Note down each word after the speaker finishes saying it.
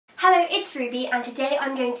Hello, it's Ruby and today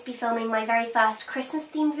I'm going to be filming my very first Christmas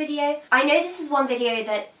themed video. I know this is one video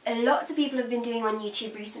that lots of people have been doing on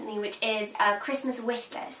YouTube recently, which is a Christmas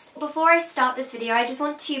wish list. Before I start this video, I just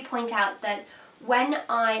want to point out that when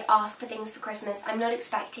I ask for things for Christmas, I'm not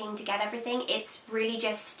expecting to get everything. It's really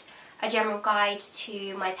just a general guide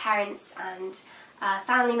to my parents and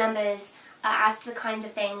family members as to the kinds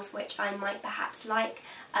of things which I might perhaps like.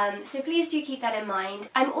 So please do keep that in mind.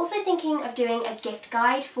 I'm also thinking of doing a gift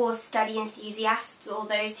guide for study enthusiasts or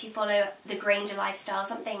those who follow the Granger lifestyle,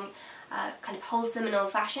 something kind of wholesome and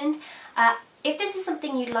old-fashioned. If this is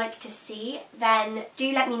something you'd like to see, then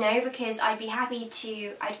do let me know because I'd be happy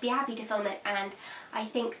to film it, and I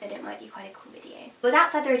think that it might be quite a cool video.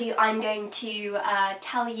 Without further ado, I'm going to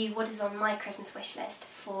tell you what is on my Christmas wish list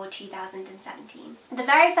for 2017. The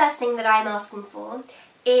very first thing that I'm asking for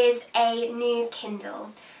is a new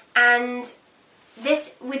Kindle, and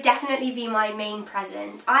this would definitely be my main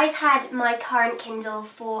present. I've had my current Kindle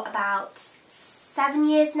for about 7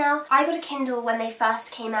 years now. I got a Kindle when they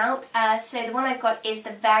first came out, so the one I've got is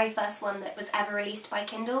the very first one that was ever released by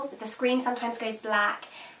Kindle. The screen sometimes goes black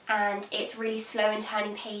and it's really slow in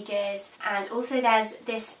turning pages, and also there's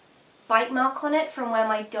this bite mark on it from where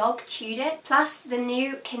my dog chewed it. Plus the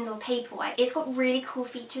new Kindle Paperwhite, it's got really cool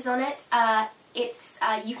features on it.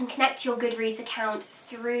 You can connect your Goodreads account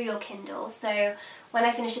through your Kindle, so when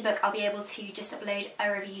I finish a book I'll be able to just upload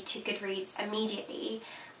a review to Goodreads immediately.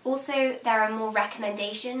 Also, there are more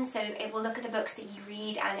recommendations, so it will look at the books that you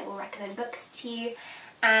read and it will recommend books to you.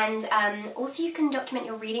 And also you can document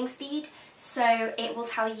your reading speed, so it will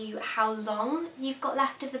tell you how long you've got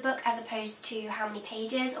left of the book as opposed to how many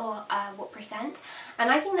pages or what percent. And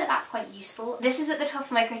I think that that's quite useful. This is at the top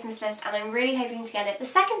of my Christmas list and I'm really hoping to get it. The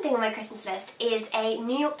second thing on my Christmas list is a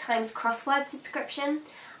New York Times crossword subscription.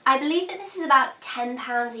 I believe that this is about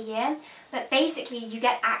 £10 a year, but basically you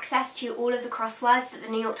get access to all of the crosswords that the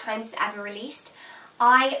New York Times has ever released.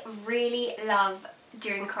 I really love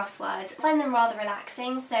doing crosswords. I find them rather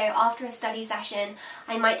relaxing, so after a study session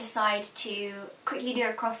I might decide to quickly do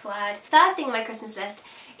a crossword. Third thing on my Christmas list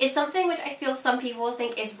is something which I feel some people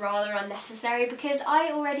think is rather unnecessary because I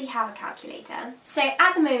already have a calculator. So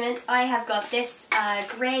at the moment I have got this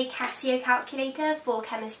grey Casio calculator for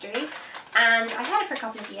chemistry, and I've had it for a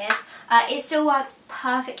couple of years. It still works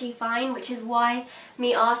perfectly fine, which is why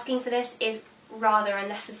me asking for this is rather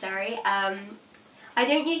unnecessary. I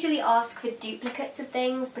don't usually ask for duplicates of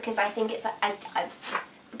things because I think it's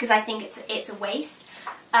a waste,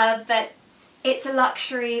 but it's a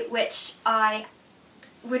luxury which I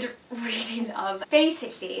would really love.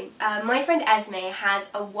 Basically, my friend Esme has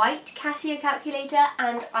a white Casio calculator,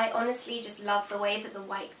 and I honestly just love the way that the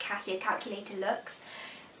white Casio calculator looks.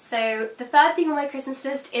 So the third thing on my Christmas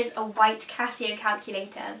list is a white Casio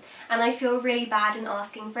calculator, and I feel really bad in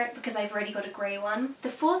asking for it because I've already got a grey one. The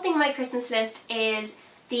fourth thing on my Christmas list is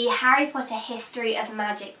the Harry Potter History of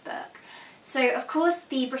Magic book. So of course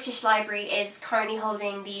the British Library is currently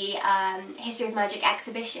holding the History of Magic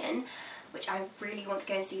exhibition, which I really want to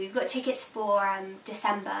go and see. We've got tickets for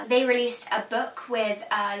December. They released a book with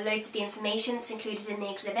loads of the information that's included in the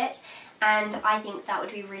exhibit, and I think that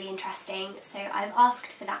would be really interesting, so I've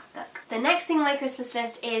asked for that book. The next thing on my Christmas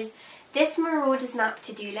list is this Marauders Map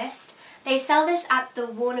to-do list. They sell this at the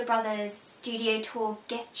Warner Brothers Studio Tour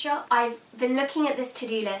gift shop. I've been looking at this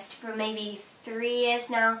to-do list for maybe 3 years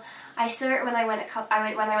now. I saw it when I went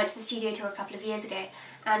to the studio tour a couple of years ago,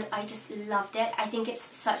 and I just loved it. I think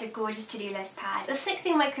it's such a gorgeous to-do list pad. The sixth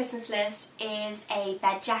thing on my Christmas list is a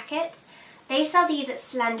bed jacket. They sell these at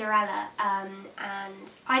Slenderella,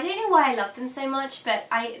 and I don't know why I love them so much, but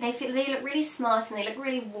they look really smart and they look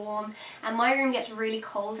really warm, and my room gets really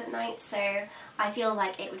cold at night, so I feel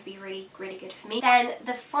like it would be really, really good for me. Then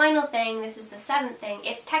the final thing, this is the seventh thing,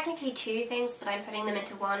 it's technically two things, but I'm putting them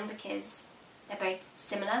into one because they're both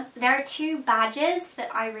similar. There are two badges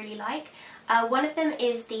that I really like. One of them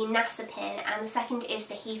is the NASA pin, and the second is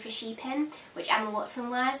the He for She pin, which Emma Watson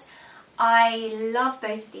wears. I love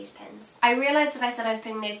both of these pins. I realised that I said I was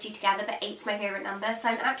putting those two together, but 8's my favourite number, so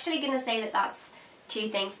I'm actually going to say that that's two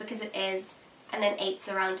things because it is, and then 8's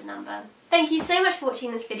a round number. Thank you so much for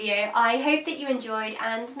watching this video. I hope that you enjoyed,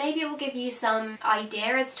 and maybe it will give you some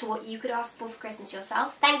idea as to what you could ask for Christmas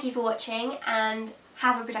yourself. Thank you for watching, and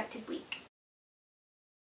have a productive week.